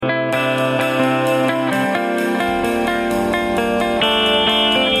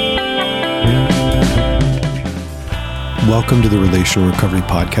Welcome to the Relational Recovery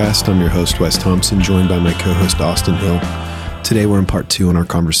Podcast. I'm your host, Wes Thompson, joined by my co-host, Austin Hill. Today, we're in part 2 in our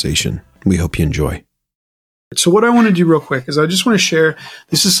conversation. We hope you enjoy. So what I want to do real quick is I just want to share,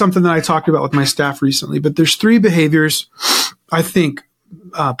 this is something that I talked about with my staff recently, but there's 3 behaviors, I think,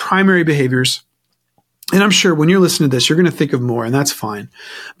 primary behaviors. And I'm sure when you're listening to this, you're going to think of more, and that's fine.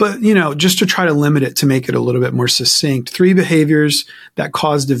 But, just to try to limit it to make it a little bit more succinct, 3 behaviors that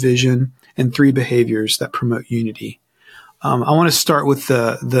cause division and 3 behaviors that promote unity. I want to start with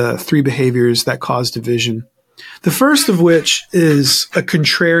the 3 behaviors that cause division. The first of which is a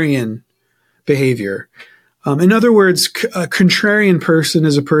contrarian behavior. In other words, a contrarian person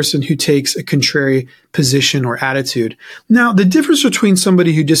is a person who takes a contrary position or attitude. Now, the difference between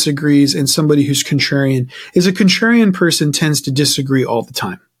somebody who disagrees and somebody who's contrarian is a contrarian person tends to disagree all the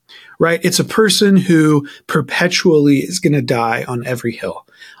time, right? It's a person who perpetually is going to die on every hill.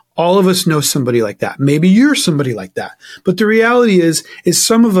 All of us know somebody like that. Maybe you're somebody like that. But the reality is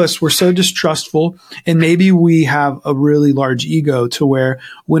some of us were so distrustful, and maybe we have a really large ego to where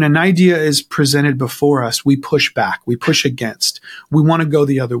when an idea is presented before us, we push back, we push against. We want to go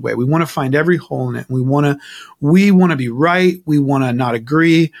the other way. We want to find every hole in it. We want to be right. We want to not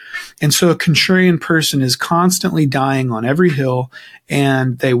agree. And so a contrarian person is constantly dying on every hill,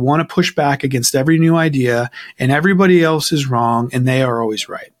 and they want to push back against every new idea, and everybody else is wrong, and they are always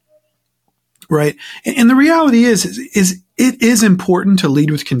right. Right. And the reality is it is important to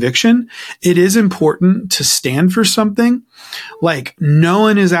lead with conviction. It is important to stand for something. Like, no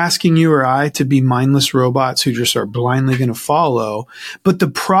one is asking you or I to be mindless robots who just are blindly going to follow. But the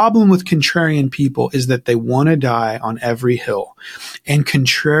problem with contrarian people is that they want to die on every hill. And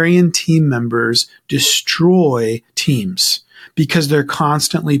contrarian team members destroy teams, because they're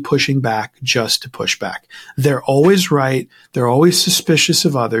constantly pushing back just to push back. They're always right. They're always suspicious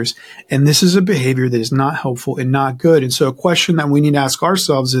of others. And this is a behavior that is not helpful and not good. And so a question that we need to ask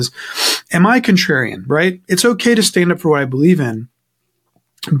ourselves is, am I contrarian, right? It's okay to stand up for what I believe in,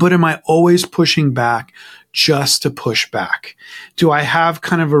 but am I always pushing back just to push back? Do I have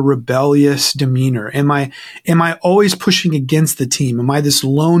kind of a rebellious demeanor? Am I always pushing against the team? Am I this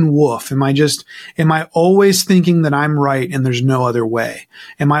lone wolf? Am I always thinking that I'm right and there's no other way?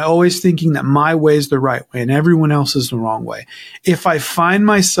 Am I always thinking that my way is the right way and everyone else is the wrong way? If I find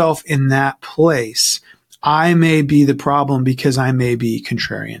myself in that place, I may be the problem because I may be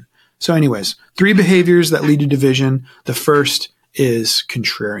contrarian. So anyways, 3 behaviors that lead to division. The first is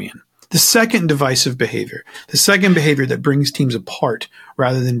contrarian. The second divisive behavior, the second behavior that brings teams apart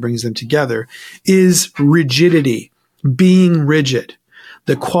rather than brings them together, is rigidity, being rigid,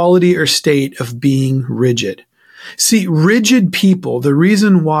 the quality or state of being rigid. See, rigid people, the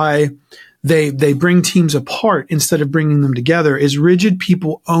reason why they bring teams apart instead of bringing them together is rigid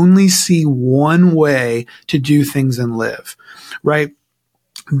people only see one way to do things and live, right?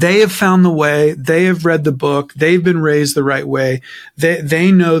 They have found the way. They have read the book. They've been raised the right way.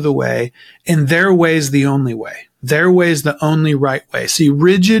 They know the way, and their way is the only way. Their way is the only right way. See,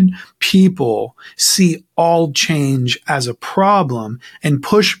 rigid people see all change as a problem and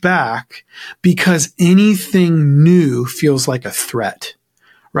push back because anything new feels like a threat,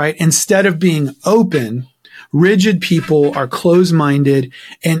 right? Instead of being open, rigid people are closed-minded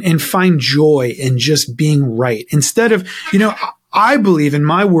and find joy in just being right. Instead of, I believe in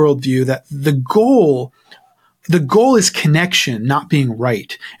my worldview that the goal is connection, not being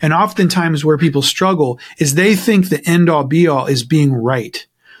right. And oftentimes where people struggle is they think the end all be all is being right.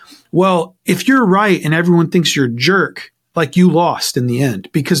 Well, if you're right and everyone thinks you're a jerk, like, you lost in the end,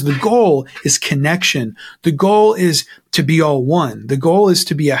 because the goal is connection. The goal is to be all one. The goal is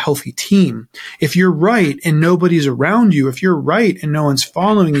to be a healthy team. If you're right and nobody's around you, if you're right and no one's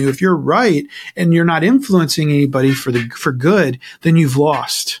following you, if you're right and you're not influencing anybody for good, then you've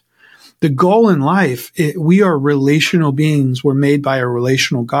lost. The goal in life, we are relational beings. We're made by a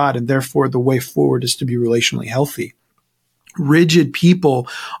relational God, and therefore the way forward is to be relationally healthy. Rigid people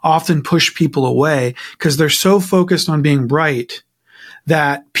often push people away because they're so focused on being right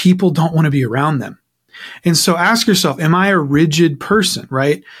that people don't want to be around them. And so ask yourself, am I a rigid person,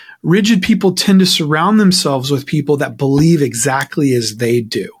 right? Rigid people tend to surround themselves with people that believe exactly as they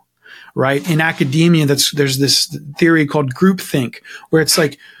do, right? In academia, there's this theory called groupthink, where it's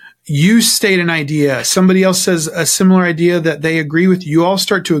like, you state an idea, somebody else says a similar idea that they agree with, you all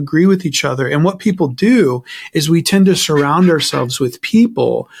start to agree with each other. And what people do is we tend to surround ourselves with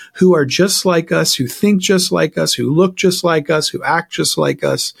people who are just like us, who think just like us, who look just like us, who act just like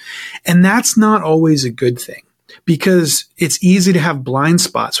us. And that's not always a good thing. because it's easy to have blind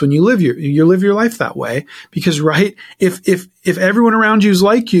spots when you live your life that way. Because, right, if everyone around you is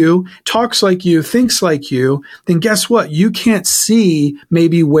like you, talks like you, thinks like you, then guess what? You can't see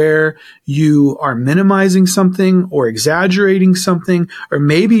maybe where you are minimizing something or exaggerating something, or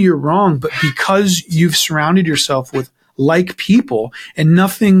maybe you're wrong, but because you've surrounded yourself with like people and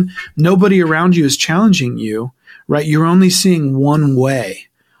nobody around you is challenging you, right? You're only seeing one way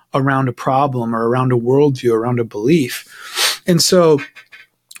around a problem or around a worldview, around a belief. And so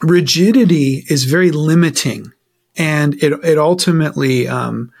rigidity is very limiting, and it ultimately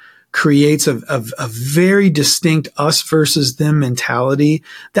creates a very distinct us versus them mentality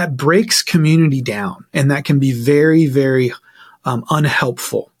that breaks community down. And that can be very, very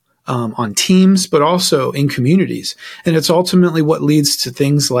unhelpful on teams, but also in communities. And it's ultimately what leads to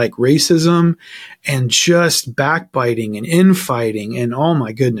things like racism and just backbiting and infighting. And oh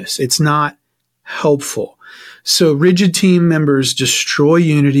my goodness, it's not helpful. So rigid team members destroy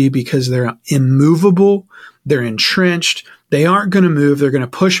unity because they're immovable, they're entrenched, they aren't going to move, they're going to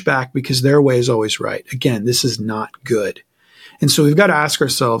push back because their way is always right. Again, this is not good. And so we've got to ask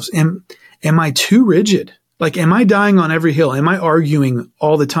ourselves, am I too rigid? Like, am I dying on every hill? Am I arguing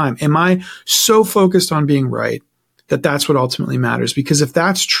all the time? Am I so focused on being right that that's what ultimately matters? Because if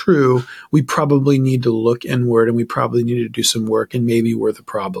that's true, we probably need to look inward, and we probably need to do some work, and maybe we're the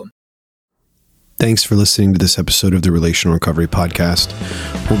problem. Thanks for listening to this episode of the Relational Recovery Podcast.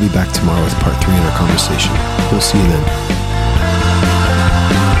 We'll be back tomorrow with part 3 in our conversation. We'll see you then.